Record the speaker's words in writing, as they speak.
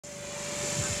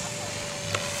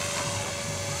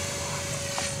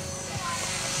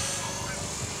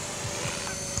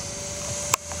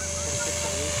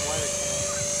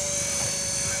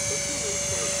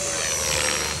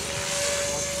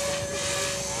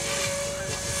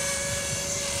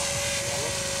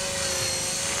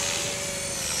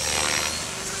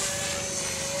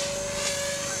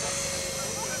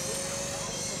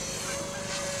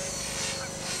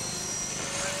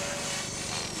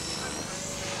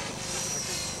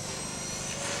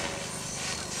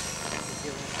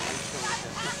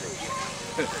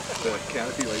The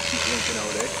canopy light keeps blinking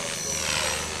out, eh?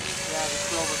 Yeah, the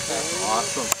silver thing.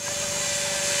 Awesome.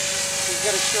 He's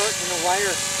got a short and a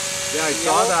wire. Yeah, I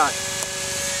saw that.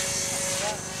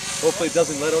 Hopefully it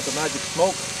doesn't let out the magic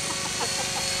smoke.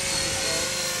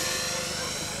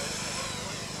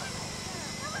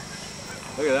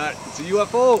 Look at that. It's a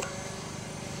UFO.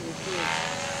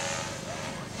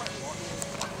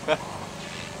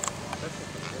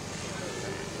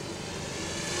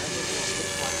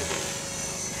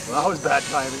 Well, that was bad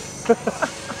timing.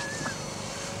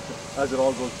 As it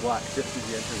all goes black, just as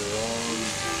you enter the wrong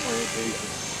orientation.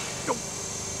 Go.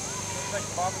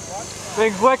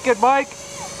 Thing's wicked, Mike.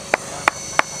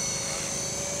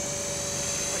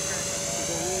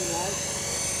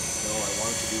 No, I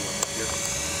wanted to do one this year.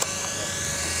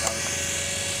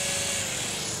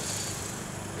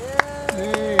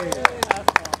 Hey.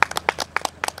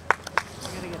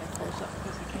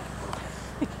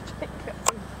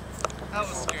 That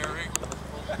was scary.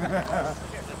 I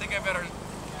think I better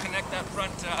connect that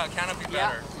front canopy better.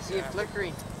 Yeah, you see it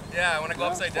flickering. Yeah, when I go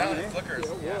upside down, it flickers.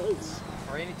 Yeah.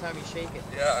 Or anytime you shake it.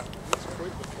 Yeah.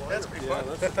 That's pretty fun.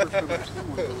 That's the first time I've seen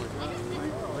one go like that.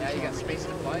 Yeah, you got space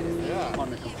to fly it. Yeah. On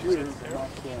the computer, not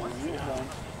real time.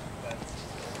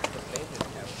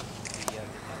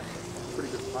 Pretty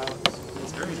good pilots.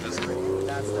 It's very visible.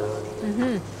 That's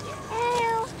the...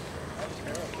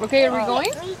 Okay, are we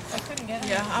going?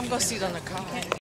 Yeah, I'm gonna sit on the car.